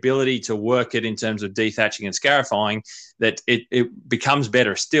have the ability to work it in terms of dethatching and scarifying, that it becomes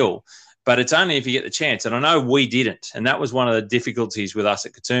better still. But it's only if you get the chance. And I know we didn't. And that was one of the difficulties with us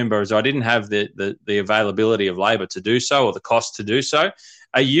at Katoomba, is I didn't have the availability of labour to do so, or the cost to do so.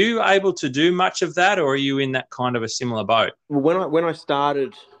 Are you able to do much of that, or are you in that kind of a similar boat? Well, when I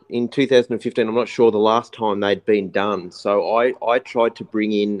started in 2015, I'm not sure the last time they'd been done. So I tried to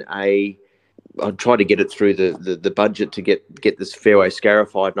bring in I tried to get it through the budget to get this fairway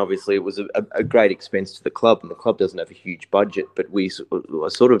scarified, and obviously it was a great expense to the club, and the club doesn't have a huge budget, but I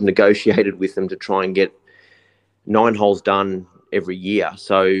sort of negotiated with them to try and get 9 holes done every year.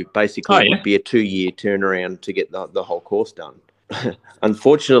 So basically it would be a 2-year turnaround to get the whole course done.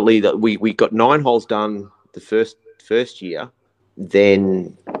 Unfortunately, that we got 9 holes done the first year,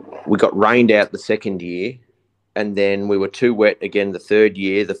 then we got rained out the second year, and then we were too wet again the third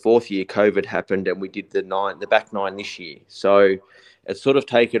year. The fourth year, COVID happened, and we did the back 9 this year. So it's sort of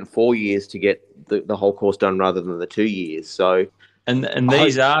taken 4 years to get the whole course done rather than the 2 years. So and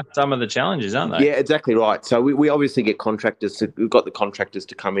these are some of the challenges, aren't they? Yeah, exactly right. So we obviously get contractors. We've got the contractors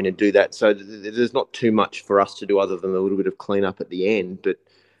to come in and do that. So there's not too much for us to do other than a little bit of cleanup at the end, but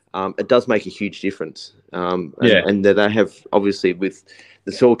it does make a huge difference. And they have, obviously, with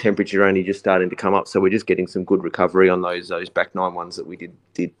the soil temperature only just starting to come up, so we're just getting some good recovery on those back 9 ones that we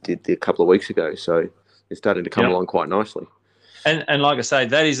did a couple of weeks ago. So it's starting to come along quite nicely. And like I say,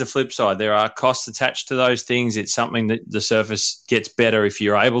 that is the flip side. There are costs attached to those things. It's something that the surface gets better if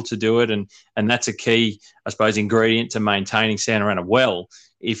you're able to do it, and that's a key, I suppose, ingredient to maintaining Santarana well.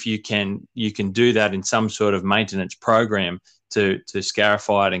 If you can do that in some sort of maintenance program to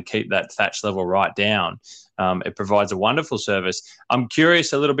scarify it and keep that thatch level right down. It provides a wonderful service. I'm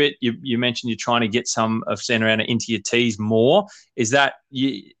curious a little bit. You mentioned you're trying to get some of Santarana into your tees more. Is that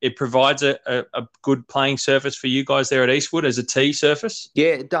it provides a good playing surface for you guys there at Eastwood as a tee surface?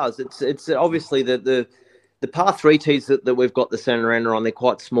 Yeah, it does. It's obviously the par 3 tees that we've got the Santarana on. They're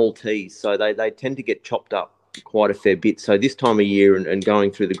quite small tees, so they tend to get chopped up quite a fair bit. So this time of year and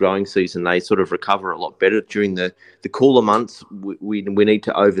going through the growing season, they sort of recover a lot better. During the cooler months, we need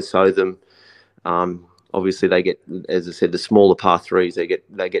to oversow them. Obviously, they get, as I said, the smaller par 3s,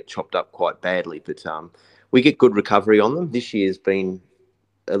 they get chopped up quite badly. But we get good recovery on them. This year's been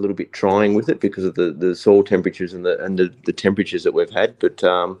a little bit trying with it because of the soil temperatures and the temperatures that we've had. But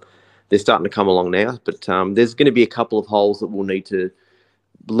they're starting to come along now. But there's going to be a couple of holes that we'll need to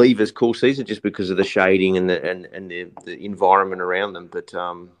leave as cool season just because of the shading and the environment around them. But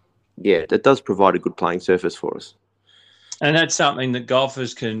that does provide a good playing surface for us. And that's something that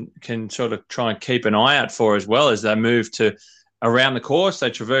golfers can sort of try and keep an eye out for as well as they move to around the course.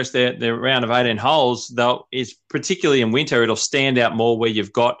 They traverse their round of 18 holes. Is particularly in winter, it'll stand out more where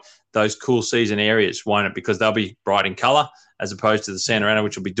you've got those cool season areas, won't it? Because they'll be bright in colour as opposed to the Santarana,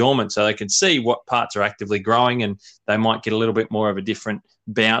 which will be dormant. So they can see what parts are actively growing, and they might get a little bit more of a different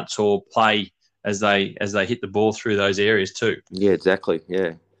bounce or play as they hit the ball through those areas too. Yeah, exactly.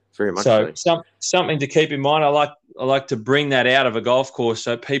 Yeah, very much so. Something to keep in mind. I like to bring that out of a golf course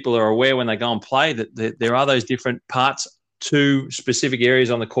so people are aware when they go and play that there are those different parts to specific areas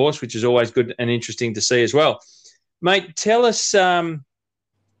on the course, which is always good and interesting to see as well. Mate, tell us a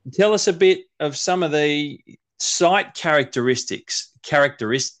bit of some of the site characteristics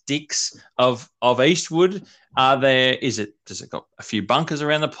of Eastwood. Does it got a few bunkers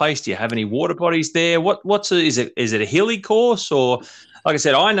around the place? Do you have any water bodies there? Is it a hilly course, or, like I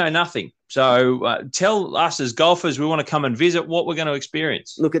said, I know nothing. So tell us as golfers, we want to come and visit, what we're going to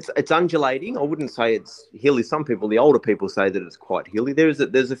experience. Look, it's undulating. I wouldn't say it's hilly. Some people, the older people, say that it's quite hilly. There's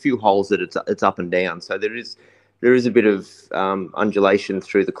a few holes that it's up and down. So there is a bit of undulation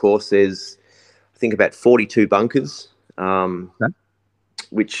through the course. There's, I think, about 42 bunkers,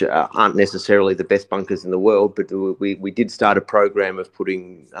 which aren't necessarily the best bunkers in the world. But we did start a program of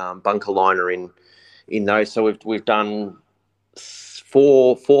putting bunker liner in those. So we've done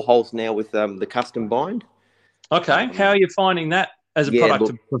four holes now with the custom bind. Okay, how are you finding that as a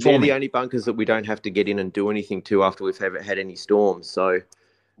product of performing? They're the only bunkers that we don't have to get in and do anything to after we've had any storms. So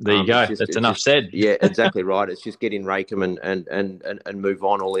there you go. That's enough said. Yeah, exactly right. It's just get in, rake them, and move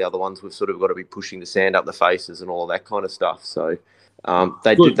on. All the other ones we've sort of got to be pushing the sand up the faces and all of that kind of stuff. So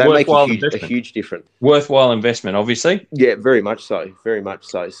they make a huge difference. Worthwhile investment, obviously. Yeah, very much so. Very much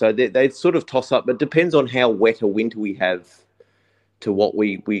so. So they sort of toss up, but it depends on how wet a winter we have to what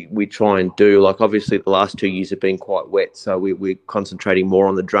we try and do. Like, obviously the last 2 years have been quite wet, so we're concentrating more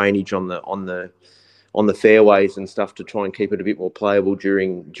on the drainage on the on the fairways and stuff to try and keep it a bit more playable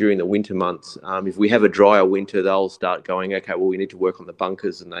during the winter months. If we have a drier winter, they'll start going, okay, well, we need to work on the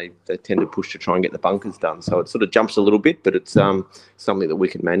bunkers, and they tend to push to try and get the bunkers done. So it sort of jumps a little bit, but it's something that we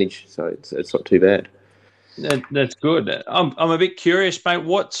can manage. So it's not too bad. That's good. I'm a bit curious, mate.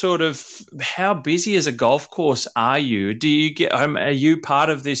 How busy as a golf course are you? Do you are you part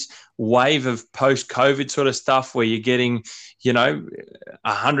of this wave of post-COVID sort of stuff where you're getting,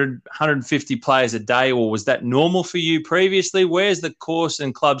 100, 150 players a day, or was that normal for you previously? Where's the course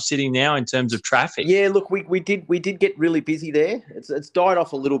and club sitting now in terms of traffic? Yeah, look, we did get really busy there. It's died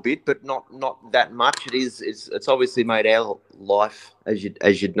off a little bit, but not that much. It's obviously made our life, as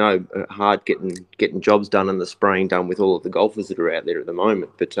you'd know, hard getting jobs done and the spraying done with all of the golfers that are out there at the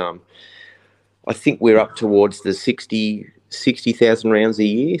moment. But I think we're up towards the 60,000 rounds a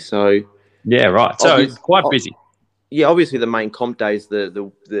year. So yeah, right. So it's quite busy. Yeah, obviously the main comp days,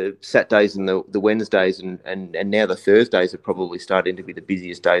 the Saturdays and the Wednesdays and now the Thursdays are probably starting to be the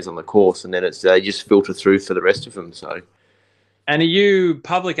busiest days on the course, and then they just filter through for the rest of them. So, and are you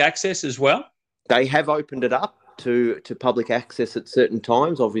public access as well? They have opened it up to public access at certain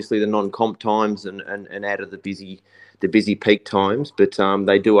times. Obviously the non-comp times and out of the busy peak times, but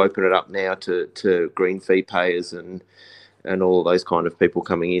they do open it up now to green fee payers and all of those kind of people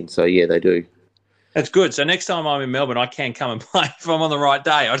coming in. So yeah, they do. That's good. So next time I'm in Melbourne, I can come and play if I'm on the right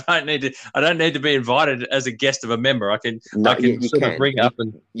day. I don't need to be invited as a guest of a member. I can bring up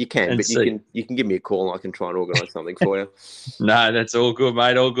and you can, but you can give me a call and I can try and organise something for you. No, that's all good,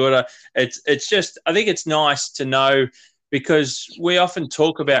 mate. All good. It's just, I think it's nice to know, because we often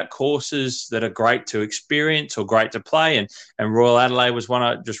talk about courses that are great to experience or great to play. And Royal Adelaide was one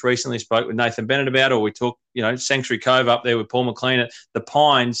I just recently spoke with Nathan Bennett about, or we talked, Sanctuary Cove up there with Paul McLean at the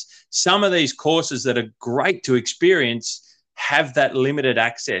Pines. Some of these courses that are great to experience have that limited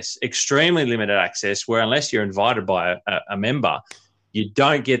access, extremely limited access, where unless you're invited by a member, you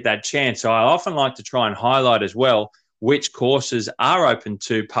don't get that chance. So I often like to try and highlight as well which courses are open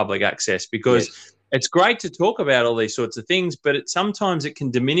to public access, because yes, it's great to talk about all these sorts of things, but sometimes it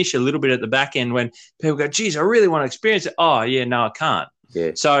can diminish a little bit at the back end when people go, geez, I really want to experience it. Oh, yeah, no, I can't.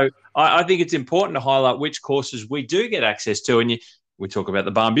 Yeah. So I think it's important to highlight which courses we do get access to. And we talk about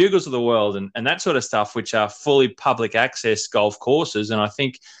the Barn Bugles of the world and that sort of stuff, which are fully public access golf courses. And I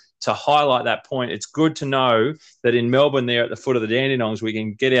think to highlight that point, it's good to know that in Melbourne there at the foot of the Dandenongs, we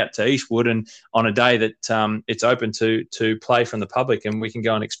can get out to Eastwood and on a day that it's open to play from the public, and we can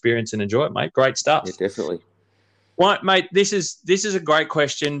go and experience and enjoy it, mate. Great stuff. Yeah, definitely. Right, mate, this is a great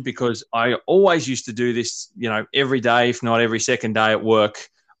question, because I always used to do this, every day, if not every second day at work.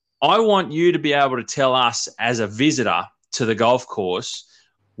 I want you to be able to tell us as a visitor to the golf course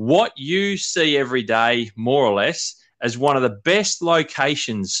what you see every day, more or less, as one of the best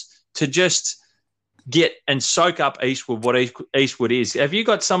locations to just get and soak up Eastwood, what Eastwood is. Have you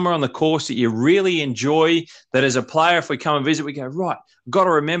got somewhere on the course that you really enjoy, that as a player, if we come and visit, we go, right, I've got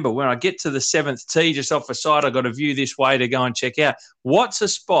to remember when I get to the 7th tee just off the side, I've got to view this way to go and check out. What's a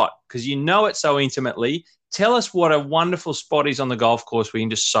spot? Because you know it so intimately. Tell us what a wonderful spot is on the golf course where you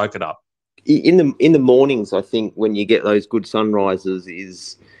can just soak it up. In the mornings, I think when you get those good sunrises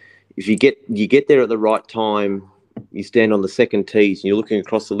is if you get there at the right time. You stand on the second tees and you're looking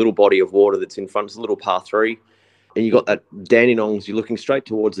across the little body of water that's in front. It's a little par 3. And you got that Dandenongs. You're looking straight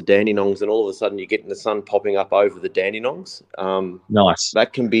towards the Dandenongs, and all of a sudden you're getting the sun popping up over the Dandenongs. Nice.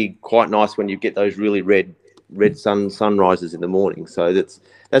 That can be quite nice when you get those really red sunrises in the morning. So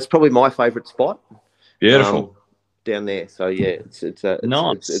that's probably my favourite spot. Beautiful. Down there. So yeah, it's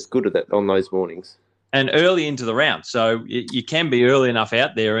nice. It's good at that on those mornings. And early into the round, so you can be early enough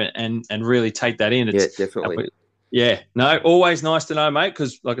out there and really take that in. Yeah, definitely. Yeah, no, always nice to know, mate,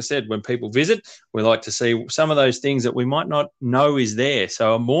 because like I said, when people visit, we like to see some of those things that we might not know is there.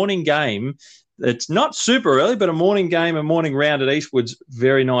 So a morning game, it's not super early, but a morning game, a morning round at Eastwood's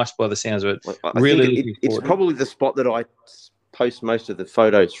very nice by the sounds of it. I think it's probably the spot that I post most of the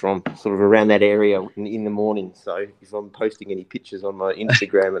photos from, sort of around that area in the morning. So if I'm posting any pictures on my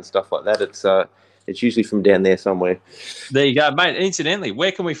Instagram and stuff like that, it's usually from down there somewhere. There you go, mate. Incidentally,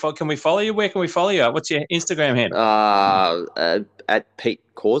 where can we follow you? Where can we follow you? What's your Instagram handle? At Pete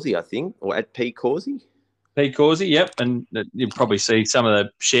Cawsey, I think, or at Pete Cawsey. Pete Cawsey, yep. And you'll probably see some of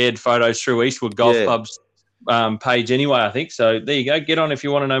the shared photos through Eastwood Golf Club's page anyway, I think. So there you go. Get on if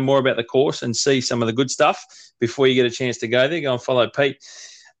you want to know more about the course and see some of the good stuff before you get a chance to go there. Go and follow Pete.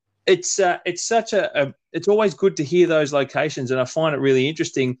 It's it's always good to hear those locations, and I find it really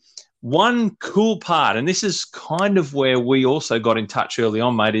interesting. One cool part, and this is kind of where we also got in touch early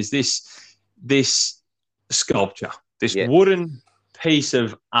on, mate, is this sculpture, this wooden piece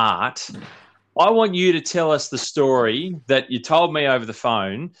of art I want you to tell us the story that you told me over the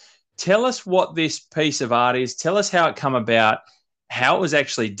phone. Tell us what this piece of art is. Tell us how it come about, how it was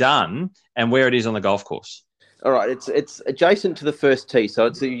actually done, and where it is on the golf course. All right, it's adjacent to the first tee.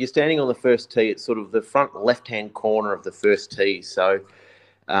 So you're standing on the first tee. It's sort of the front left-hand corner of the first tee. So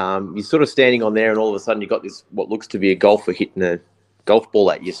you're sort of standing on there, and all of a sudden you've got this, what looks to be a golfer hitting a golf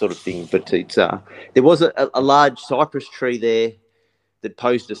ball at you sort of thing. But it's there was a large cypress tree there that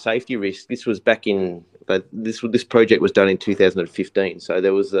posed a safety risk. This was back in, but this project was done in 2015. So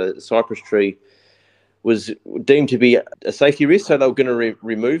there was a cypress tree was deemed to be a safety risk, so they were going to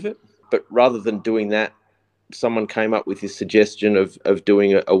remove it. But rather than doing that, someone came up with this suggestion of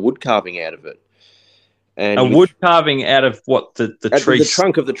doing a wood carving out of it. And wood carving out of what, the tree? The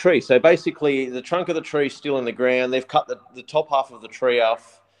trunk of the tree. So basically the trunk of the tree is still in the ground. They've cut the top half of the tree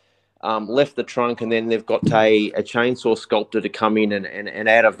off, left the trunk, and then they've got a chainsaw sculptor to come in, and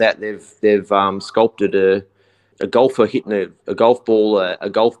out of that they've sculpted a golfer hitting a golf ball, a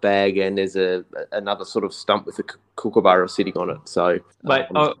golf bag, and there's another sort of stump with a kookaburra sitting on it. So, mate,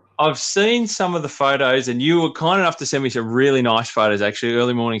 I've seen some of the photos, and you were kind enough to send me some really nice photos, actually,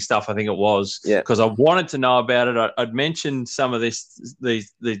 early morning stuff, I think it was, because I wanted to know about it. I'd mentioned some of this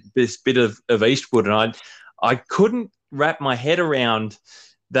bit of Eastwood, and I couldn't wrap my head around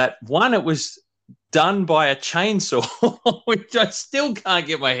that. One, it was done by a chainsaw, which I still can't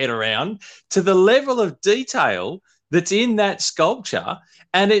get my head around, to the level of detail that's in that sculpture,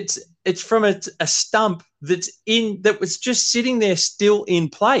 and it's from a stump that was just sitting there still in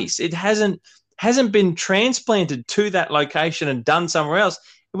place. It hasn't been transplanted to that location and done somewhere else.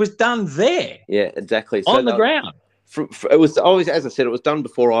 It was done there. Yeah, exactly. On the ground. It was always, as I said, it was done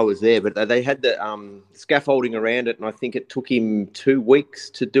before I was there, but they had the scaffolding around it, and I think it took him 2 weeks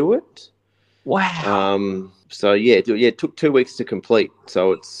to do it. Wow. So it took 2 weeks to complete.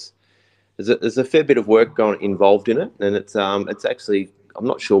 So there's a fair bit of work involved in it, and it's actually, I'm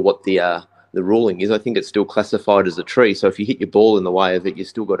not sure what the ruling is. I think it's still classified as a tree. So if you hit your ball in the way of it, you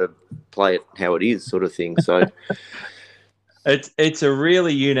still got to play it how it is, sort of thing. So it's a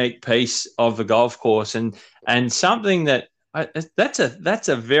really unique piece of the golf course, and something that's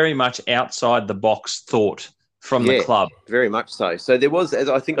a very much outside the box thought from the club. Very much so. So there was, as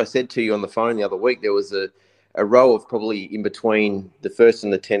I think I said to you on the phone the other week, there was a row of, probably in between the first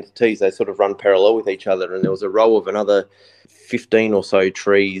and the 10th tees, they sort of run parallel with each other, and there was a row of another 15 or so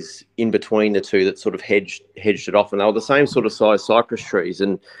trees in between the two that sort of hedged it off, and they were the same sort of size cypress trees,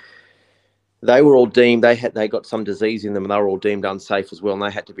 and they were all deemed, they got some disease in them, and they were all deemed unsafe as well, and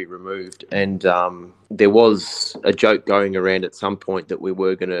they had to be removed. And there was a joke going around at some point that we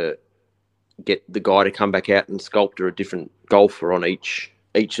were going to get the guy to come back out and sculpture a different golfer on each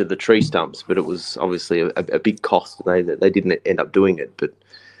of the tree stumps, but it was obviously a big cost. They didn't end up doing it, but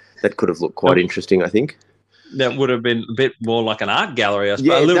that could have looked quite interesting, I think. That would have been a bit more like an art gallery, I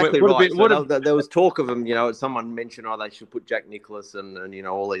suppose. Yeah, exactly right. There was talk of them, someone mentioned, they should put Jack Nicklaus and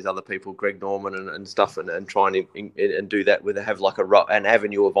all these other people, Greg Norman and stuff, and try and do that, where they have like an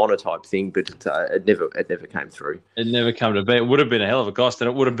avenue of honour type thing, but it never came through. It never came to be. It would have been a hell of a cost, and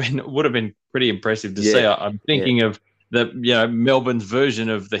it would have been pretty impressive to see. I'm thinking of Melbourne's version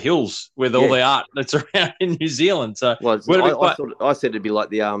of the Hills with all the art that's around in New Zealand. So I said it'd be like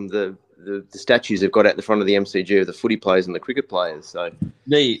the statues they've got out the front of the MCG of the footy players and the cricket players. So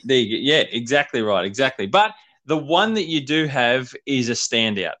exactly right, exactly. But the one that you do have is a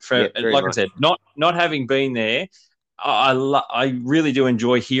standout. I said, not having been there, I really do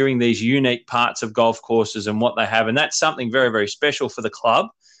enjoy hearing these unique parts of golf courses and what they have, and that's something very, very special for the club.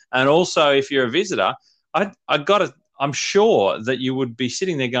 And also, if you're a visitor, I'm sure that you would be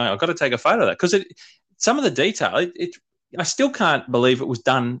sitting there going, I've got to take a photo of that, because some of the detail, I still can't believe it was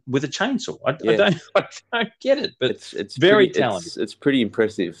done with a chainsaw. I don't get it, but it's very talented. It's pretty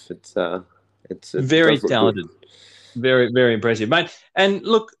impressive. It's very talented. Very, very impressive, mate. And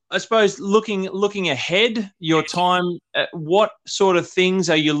look, I suppose looking ahead, your time, what sort of things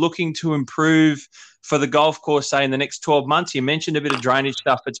are you looking to improve for the golf course, say, in the next 12 months? You mentioned a bit of drainage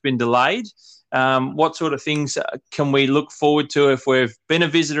stuff that's been delayed. What sort of things can we look forward to if we've been a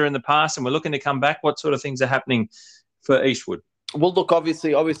visitor in the past and we're looking to come back? What sort of things are happening for Eastwood? Well, look,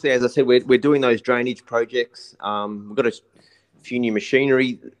 obviously, as I said, we're doing those drainage projects. We've got a few new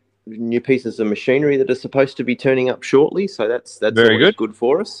pieces of machinery that are supposed to be turning up shortly. So that's very good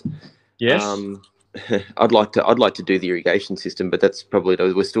for us. Yes. I'd like to do the irrigation system, but that's probably,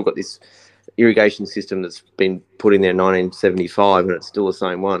 we've still got this irrigation system that's been put in there in 1975, and it's still the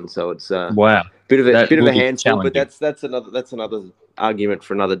same one. So it's wow, bit of a handful. But that's another argument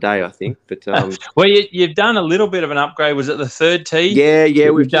for another day, I think. But well, you've done a little bit of an upgrade. Was it the third tee?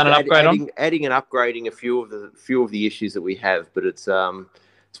 Yeah, we've done an upgrade adding and upgrading a few of the issues that we have. But it's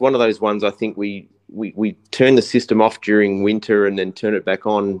one of those ones. I think we turn the system off during winter and then turn it back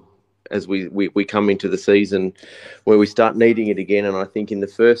on as we come into the season where we start needing it again. And I think in the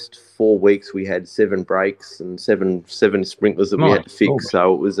first 4 weeks we had 7 breaks and seven sprinklers that we had to fix.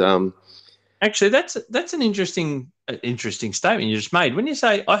 So it was actually that's an interesting statement you just made when you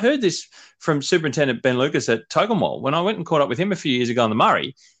say, I heard this from Superintendent Ben Lucas at Tuggenwell when I went and caught up with him a few years ago on the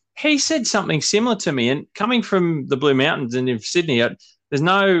Murray. He said something similar to me, and coming from the Blue Mountains and in Sydney,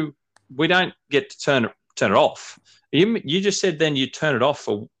 we don't get to turn it off. You just said then you turn it off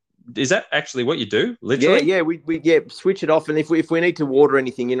for. Is that actually what you do? Literally? Yeah, we switch it off, and if we need to water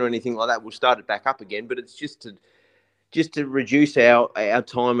anything in or anything like that, we'll start it back up again. But it's just to reduce our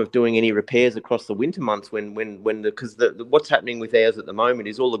time of doing any repairs across the winter months because what's happening with ours at the moment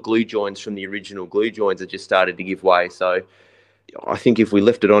is all the glue joints from the original glue joints are just started to give way. So I think if we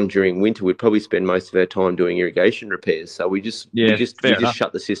left it on during winter, we'd probably spend most of our time doing irrigation repairs. So we just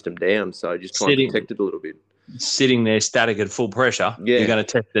shut the system down. So just try and protect it a little bit. Sitting there static at full pressure, you're going to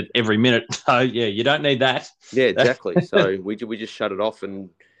test it every minute. So you don't need that. Yeah, exactly. So we just shut it off and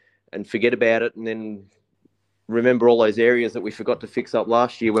forget about it, and then remember all those areas that we forgot to fix up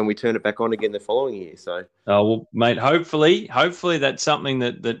last year when we turn it back on again the following year. So, well, mate, hopefully that's something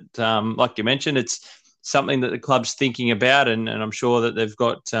that like you mentioned, it's something that the club's thinking about, and I'm sure that they've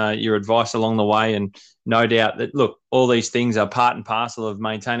got your advice along the way, and no doubt that, look, all these things are part and parcel of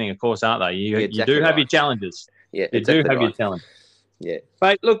maintaining a course, aren't they? You do have your challenges. Yeah, you do have your challenges. Yeah.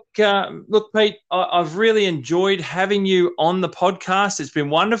 But look, Pete, I've really enjoyed having you on the podcast. It's been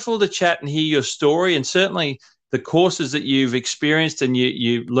wonderful to chat and hear your story, and certainly the courses that you've experienced and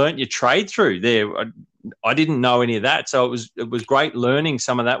you learnt your trade through there. I didn't know any of that, so it was great learning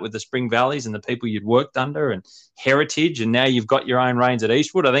some of that with the Spring Valleys and the people you'd worked under and Heritage, and now you've got your own reins at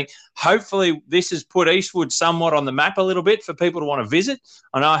Eastwood. I think hopefully this has put Eastwood somewhat on the map a little bit for people to want to visit.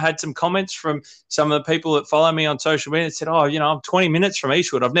 I know I had some comments from some of the people that follow me on social media that said, I'm 20 minutes from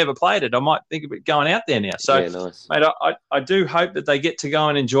Eastwood. I've never played it. I might think of it going out there now. So, yeah, nice. Mate, I do hope that they get to go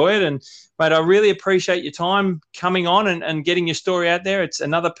and enjoy it. And, mate, I really appreciate your time coming on and getting your story out there. It's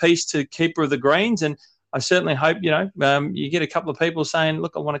another piece to Keeper of the Greens, and I certainly hope, you get a couple of people saying,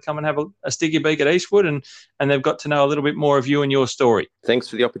 look, I want to come and have a sticky beak at Eastwood, and they've got to know a little bit more of you and your story. Thanks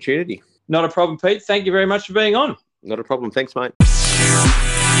for the opportunity. Not a problem, Pete. Thank you very much for being on. Not a problem. Thanks, mate.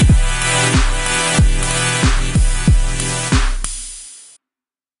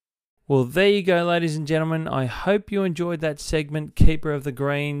 Well, there you go, ladies and gentlemen. I hope you enjoyed that segment, Keeper of the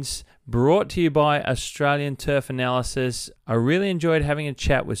Greens, brought to you by Australian Turf Analysis. I really enjoyed having a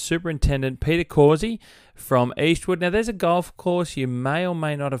chat with Superintendent Peter Cawsey from Eastwood. Now, there's a golf course you may or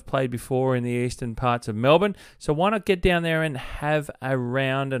may not have played before in the eastern parts of Melbourne, so why not get down there and have a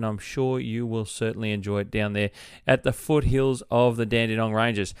round, and I'm sure you will certainly enjoy it down there at the foothills of the Dandenong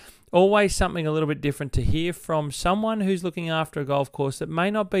Ranges. Always something a little bit different to hear from someone who's looking after a golf course that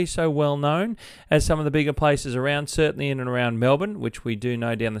may not be so well known as some of the bigger places around, certainly in and around Melbourne, which we do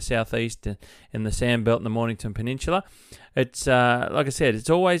know down the southeast in the Sandbelt and the Mornington Peninsula. It's, like I said, it's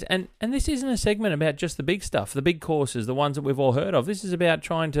always, and this isn't a segment about just the big stuff, the big courses, the ones that we've all heard of. This is about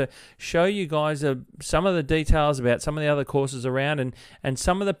trying to show you guys some of the details about some of the other courses around and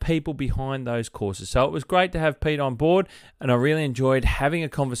some of the people behind those courses. So it was great to have Pete on board, and I really enjoyed having a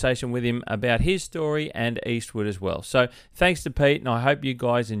conversation with him about his story and Eastwood as well. So thanks to Pete, and I hope you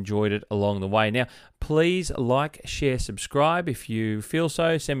guys enjoyed it along the way. Now, please like, share, subscribe. If you feel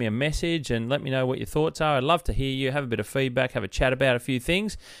so, send me a message and let me know what your thoughts are. I'd love to hear you, have a bit of feedback, have a chat about a few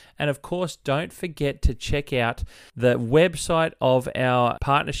things. And of course, don't forget to check out the website of our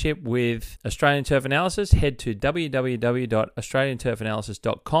partnership with Australian Turf Analysis. Head to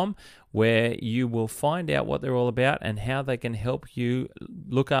www.australianturfanalysis.com, where you will find out what they're all about and how they can help you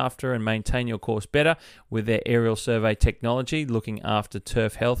look after and maintain your course better with their aerial survey technology, looking after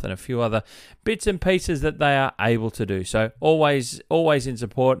turf health and a few other bits and pieces that they are able to do. So always in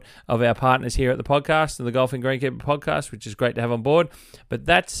support of our partners here at the podcast and the Golfing Greenkeeper podcast, which is great to have on board. But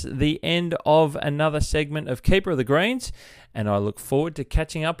that's the end of another segment of Keeper of the Greens, and I look forward to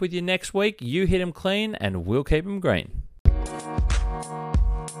catching up with you next week. You hit them clean and we'll keep them green.